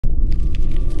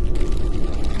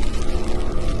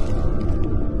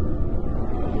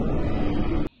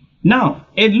Now,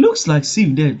 it looks like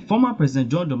Steve that former President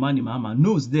John Dramani Mahama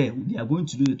knows that they are going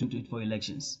to do the 2024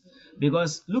 elections.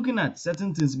 Because looking at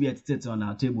certain things we had on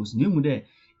our tables,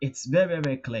 it's very,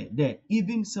 very clear that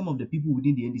even some of the people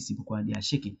within the NDC, they are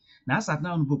shaking. Now, as at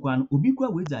now,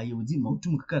 Ubikwa with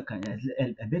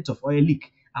a bit of oil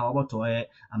leak. Our water oil,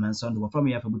 I'm son from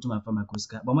here for Butuma from my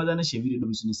Koska. But Mother Shevi, the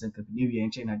Lucy Center, New Year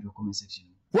and China, your comment section.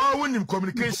 Well, when in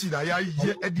communication, I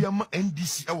hear Ediama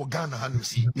NDC, our Ghana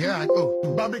Hanusi. Yeah,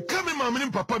 but becoming my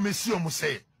name, Papa Messi, almost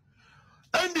say.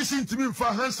 NDC to me for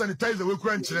hand sanitizer, we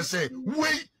can't say,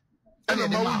 wait, and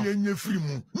I'm out in your free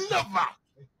moon.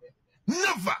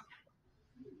 Never.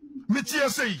 Metia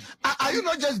say, are you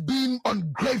not just being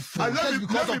ungrateful just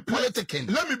because of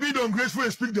politicking? Let me be the ungrateful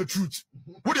and speak the truth.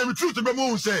 What the truth to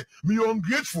me say, me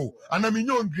ungrateful, and I'm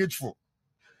ungrateful.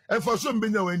 And for some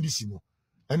being our NDC,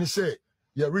 and he say,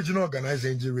 your original organizer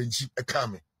NG a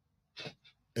coming.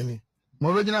 Any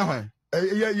more original one?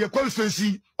 Your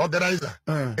constituency organizer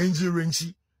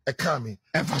NG a coming.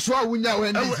 And for sure, we know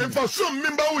when and for some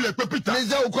member will let Pepita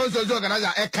is our constituency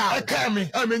organizer a coming.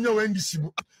 I mean, your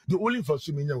NDC. The only for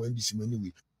some in your NDC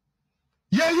anyway.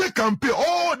 Yeah, campaign.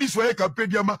 Oh, this way campaign.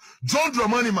 John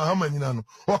Dramani Mahama Ninano.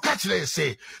 Or catch they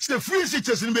say. It's the free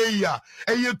teachers in the year.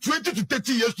 And you're 20 to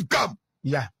 30 years to come.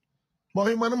 Yeah. But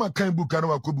he man can book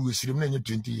and could be with him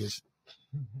 20 years.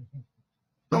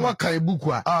 No one can book.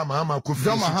 Mahama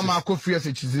could free as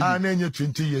it is. And then you're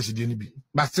 20 years didn't be.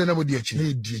 But still nobody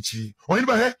DH. Or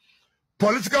anybody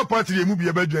political party they move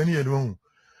your bed any alone.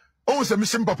 Oh, some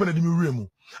mission papa na di mu.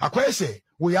 Akwa say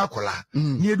we akola.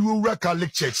 Near the Ura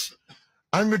Catholic Church,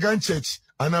 Anglican Church,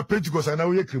 and a Pentecost and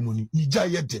our ceremony. Ni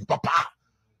jaya den papa.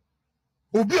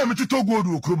 Obi a metuto go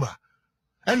do okroma.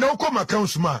 And now come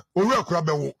accounts ma. Ora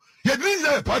krabewo. You didn't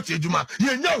say party, Juma.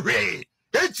 You know,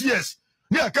 8 years.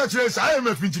 Near catchers, I am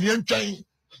a Fintinian chain.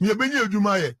 You been your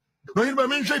Jumaye. No, you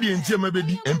mentioned the entire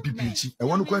baby MPP. I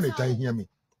want to quite a time hear me.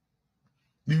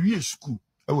 Be school.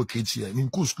 Our kids here. I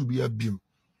mean, school be a beam.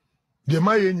 The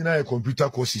my in a computer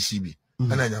course CB.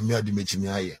 And I am mere the meeting.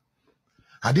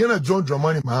 I didn't John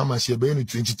Dramani Mahama say, be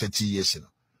 20-30 years.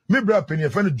 Me bra penny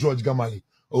a friend George Gamali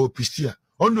or Pistia.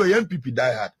 Under a MPP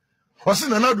die hard. I said,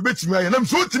 now the bet me, and I'm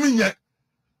so to me yet.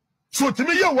 So to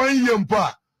me, 1 year,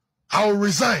 I will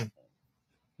resign.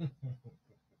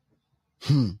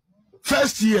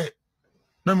 First year,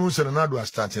 now me say na do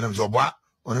start na me so boa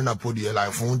on na podi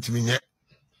life phone to me yet.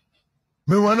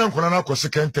 Me wana nkona na ko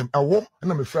second term. Awo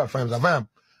na me free five am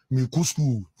me go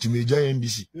school to me jay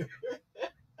NDC.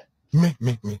 Me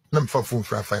na me fa phone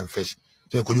free five first.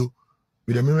 Say ko you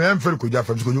me dem me am free ko ja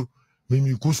from ko you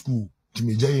me go school to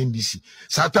me jay NDC.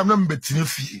 Satam na me betine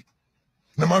fie.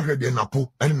 Na ma hwede na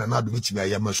po ani na na do metimi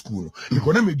ayama school no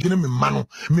because na me dwene me ma no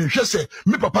me hwe se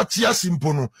me papa tia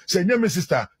simpo no se nya me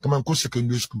sister come go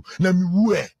secondary school na me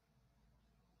wu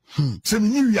se me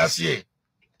ni wiase e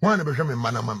wan na be hwe me ma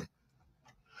na ma me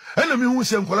ana me hu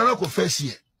se nkola na ko first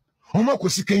year o ma ko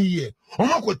second year o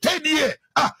ma ko third year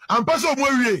ampa so mo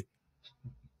wie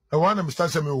e wan na me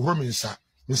start se me ho me nsa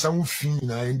wo fin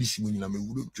na NDC mo ni na me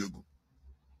wuro twego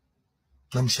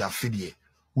na me se afedie.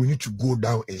 We need to go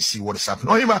down and see what is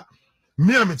happening. Oh, hima,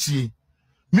 me am eti.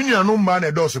 Me ni anu man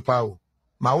e dosu pa o.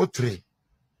 Ma wo 3.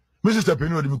 Me sister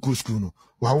peni o de me go school no.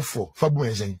 Wa wo 4. Fabu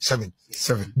enzen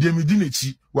 7. De me di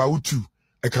nechi wa wo 2.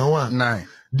 E kan 1 9.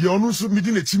 De onu so me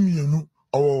di nechi mienu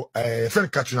o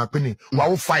friend catch na peni wa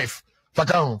wo 5.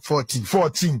 Faka on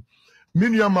 14. Me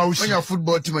ni am wo. On your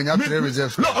football team and your 3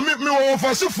 reserves. No, me wo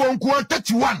fase for nko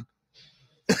 31.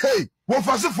 Hey, wo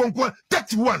fase for nko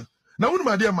 31. Na wonu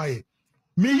ma de amaye.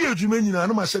 Me here to many na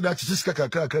ma said that siska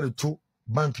kakra to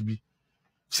bank bi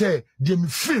say dey me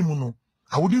frame no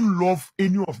I wouldn't love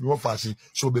any of me offers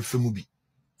so be frame bi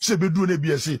say be do na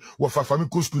bi say wo fa me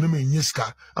ko school na me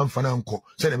nyiska amfa na nko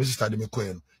say na me sister de me ko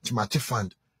en ti ma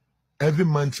fund every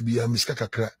month bi am siska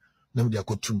kakra na me dey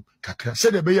akotum kakra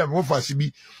say dey be ya me offers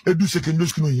bi edu secondary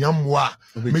school no yamwa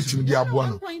me ti me dey aboa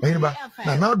no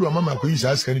ba na do mama ko yi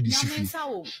sa aska ni di sifi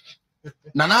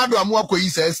na do amu akoyi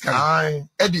sa eska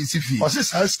e di sifi o se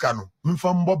sa eska no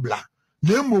mfa mbobla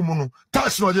na emom no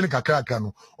tax no je ne kakra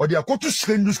no o de akoto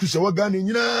secondary school se wa ga na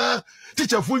nyina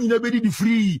teacher fo nyina be di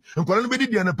free nkwara no be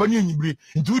di anapa ni anyibre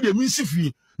nti wo de mi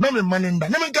sifi na me manenda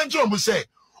na me kan che o mo se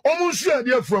o mo nsu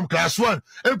ade from class 1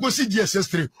 enkosi GSS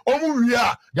 3 o mo wi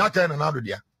a de aka na do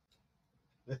dia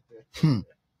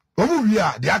o mo wi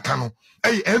a de aka no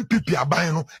MPP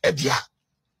aban no e dia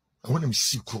I want them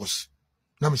see cross.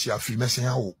 Na me see afi mesen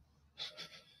awo.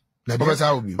 Na be say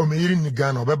awo bi. O me yiri ni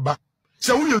Ghana obeba.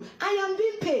 Say I am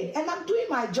being paid and I'm doing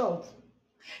my job.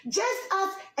 Just as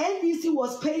NDC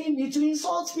was paying me to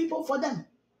insult people for them.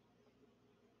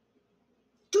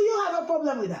 Do you you have a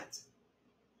problem with that?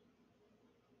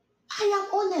 I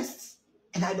am honest,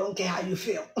 and I don't care how you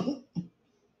feel.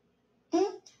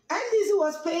 NDC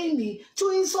was paying me to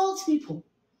insult people.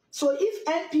 So if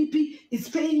NPP is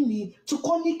paying me to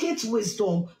communicate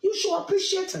wisdom, you should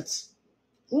appreciate it.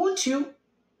 Won't you?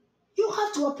 You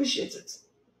have to appreciate it.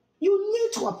 You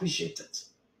need to appreciate it.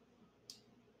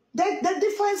 The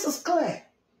difference is clear.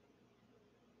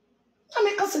 I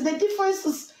mean, because the difference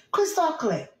is crystal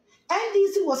clear.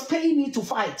 NDC was paying me to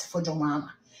fight for John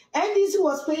Mahama. NDC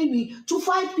was paying me to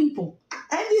fight people.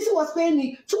 NDC was paying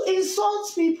me to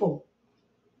insult people.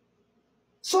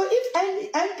 So if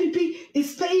NPP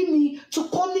is paying me to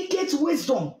communicate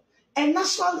wisdom and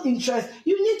national interest,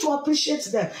 you need to appreciate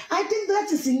them. I think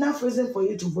that is enough reason for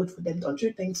you to vote for them. Don't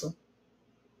you think so?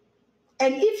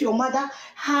 And if your mother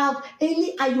have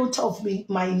any iota of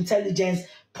my intelligence,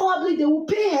 probably they will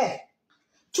pay her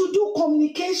to do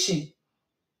communication,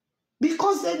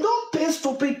 because they don't pay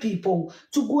stupid people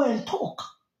to go and talk.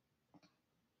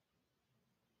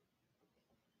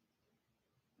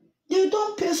 They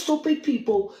don't pay stupid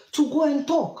people to go and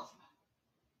talk.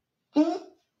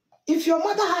 If your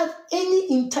mother has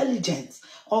any intelligence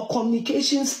or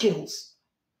communication skills,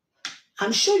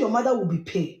 I'm sure your mother will be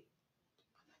paid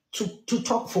to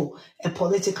talk for a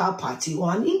political party or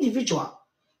an individual.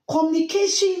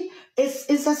 Communication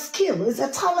is a skill, is a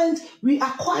talent we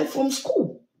acquire from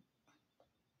school.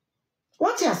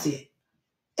 What you say?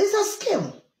 It's a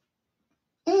skill.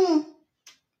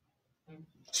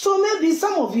 So maybe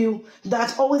some of you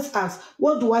that always ask,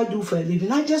 what do I do for a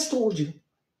living? I just told you.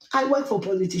 I work for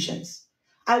politicians.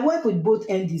 I work with both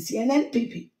NDC and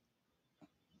NPP.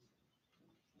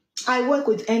 I work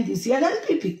with NDC and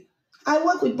NPP. I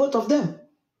work with both of them.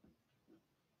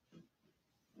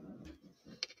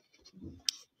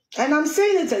 And I'm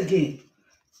saying it again.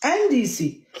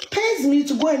 NDC pays me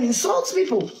to go and insult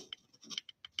people.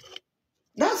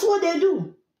 That's what they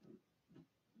do.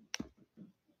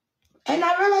 And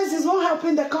I realize it's not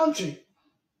helping the country.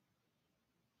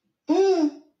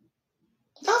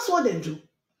 That's what they do.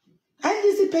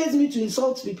 NDC pays me to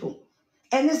insult people.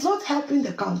 And it's not helping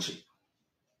the country.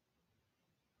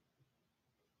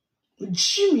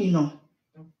 Bleeding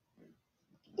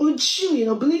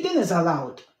is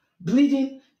allowed.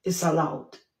 Bleeding is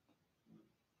allowed.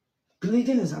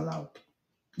 Bleeding is allowed.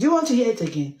 Do you want to hear it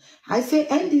again? I say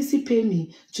NDC pay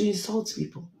me to insult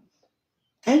people.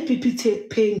 NPP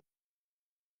pay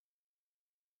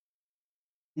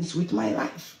me with my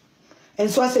life. And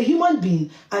so as a human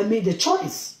being, I made a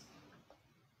choice.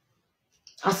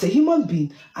 As a human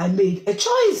being, I made a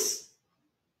choice.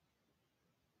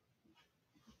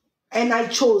 And I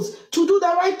chose to do the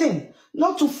right thing,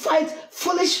 not to fight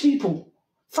foolish people.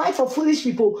 Fight for foolish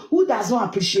people who does not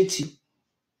appreciate you.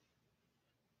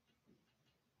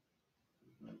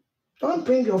 Don't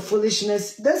bring your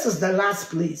foolishness. This is the last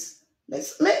place.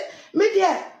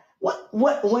 Media.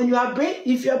 When you are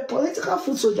if you're a political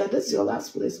foot soldier, this is your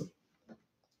last place.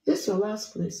 This is your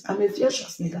last place. I'm a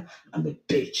fierce nigga. I'm a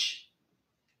bitch.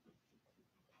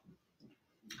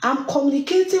 I'm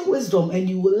communicating wisdom, and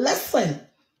you will listen.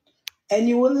 And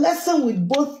you will listen with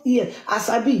both ears.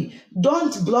 Asabi,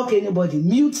 don't block anybody.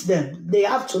 Mute them. They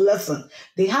have to listen.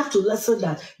 They have to listen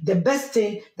that the best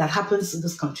thing that happens in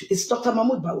this country is Dr.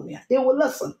 Mahmoud Bawumia. They will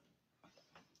listen.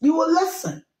 You will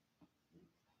listen.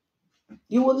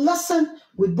 You will listen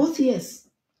with both ears.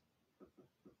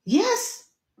 Yes,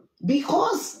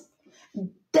 because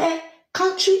the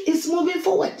country is moving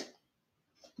forward.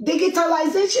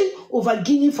 Digitalization over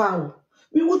guinea fowl.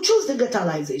 We will choose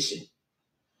digitalization.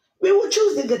 We will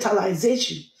choose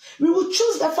digitalization. We will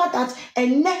choose the fact that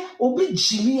obi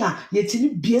jimia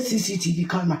yetini BCCTV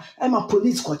camera. I'm a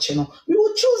police coach, We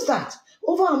will choose that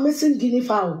over our missing guinea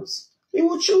fowls. We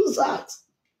will choose that.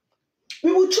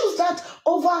 We will choose that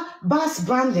over bus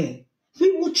branding.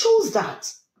 We will choose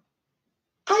that.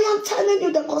 I am telling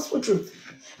you the gospel truth.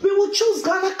 We will choose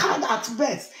Ghana card at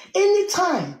best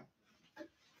anytime.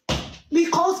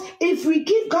 Because if we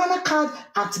give Ghana card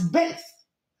at best,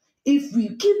 18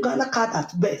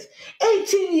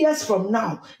 years from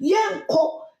now,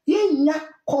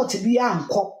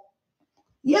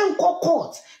 court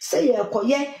court say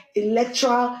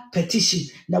electoral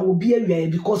petition that will be a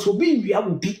because will be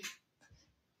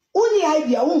only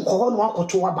idea won't call no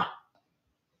akotoaba.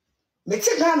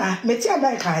 Meti Ghana, meti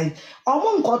America,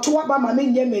 omo nkotoaba ma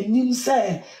menye menim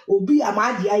say obi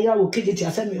amadi aya wo kejeti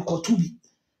ase me kotubi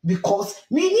because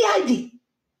me ni ID.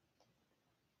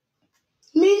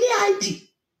 Mini ID.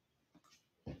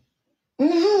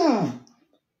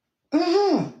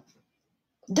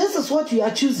 This is what we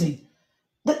are choosing.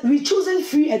 We're choosing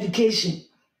free education.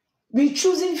 We're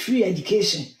choosing free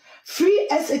education. free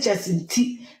SHS in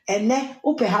T, and then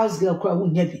open house girl cry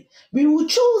won't be. We will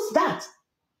choose that.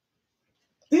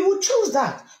 We will choose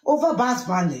that over bus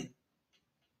banding.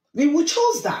 We will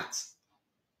choose that.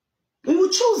 We will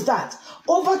choose that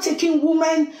over taking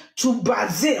women to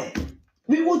Brazil.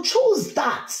 We will choose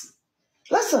that.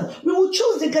 Listen, we will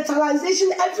choose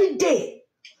digitalization every day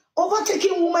over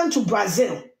taking women to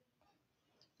Brazil.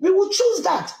 We will choose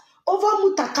that over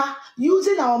Mutaka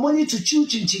using our money to chew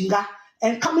chinchinga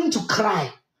and coming to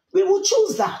cry. We will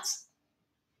choose that.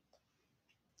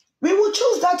 We will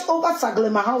choose that over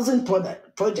Saglema housing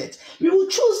project. We will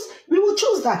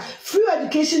choose that. Free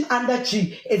education under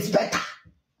tree is better.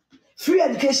 Free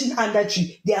education under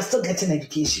tree, they are still getting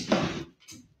education.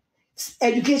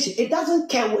 Education, it doesn't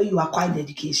care where you acquired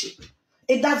education.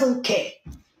 It doesn't care.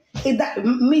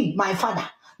 My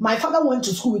father went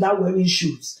to school without wearing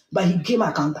shoes, but he became an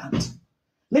accountant.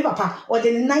 My papa, or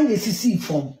the 9 ACC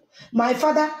form. My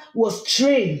father was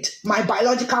trained, my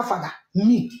biological father,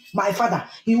 my father,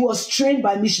 he was trained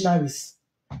by missionaries.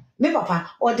 My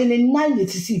papa, or the 9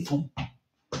 ACC form.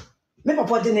 My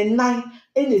papa, or the 9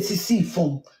 NACC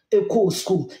form. A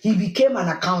school. He became an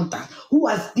accountant who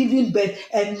has given birth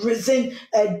and risen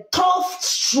a tough,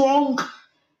 strong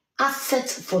asset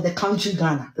for the country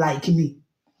Ghana, like me.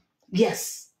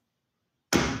 Yes.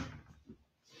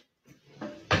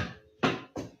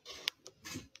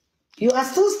 You are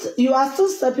still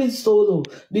stepping solo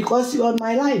because you're on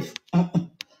my life.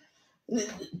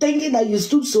 Thinking that you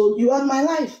stood solo, you're on my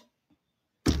life.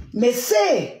 May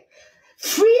say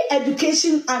free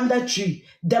education under tree.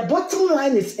 The bottom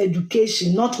line is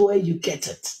education, not where you get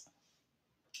it.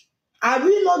 Are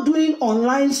we not doing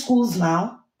online schools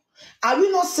now? Are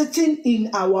we not sitting in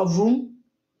our room?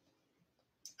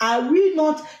 Are we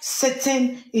not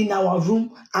sitting in our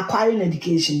room acquiring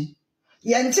education?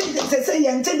 Yente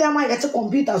dema yete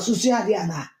computer so suade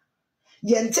ana.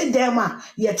 Yente dema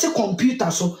yete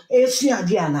computer so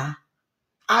suade ana.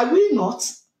 Are we not?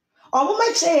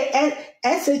 Omumeche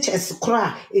SHS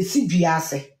kra esi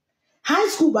biase. High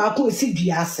school ba ko esi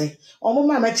biase.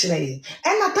 Omuma mechire.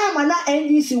 And na time na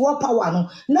NDC wo power no.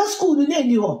 Na school ni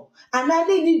ni ho. Ana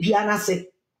ni biana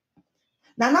se.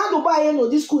 Na na do ba ye no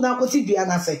this school na ko si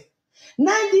biana se.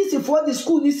 Na NDC for the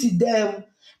school ni si dem.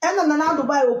 And na do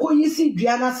ba ye ko yi si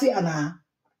biana se ana.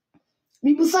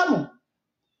 Mi busamo.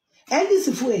 And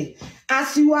this way,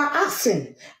 as you are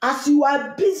asking, as you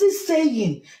are busy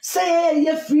saying, say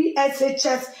ye free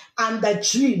SHS and the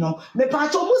tree no. Me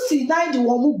pato mu si 90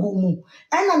 womu gumu.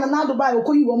 And another by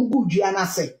okoyi womu gudiana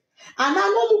se. And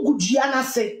no mu gudiana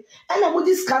se. And I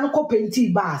this can ko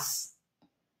penti bas.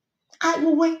 I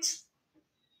will wait.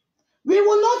 We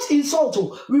will not insult.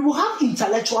 We will have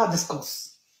intellectual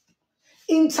discourse.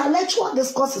 Intellectual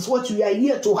discourse is what we are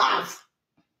here to have.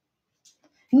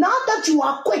 Now that you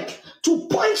are quick to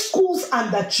point schools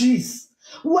under trees,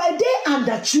 were they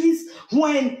under trees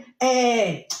when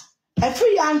a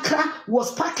free anchor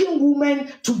was packing women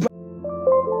to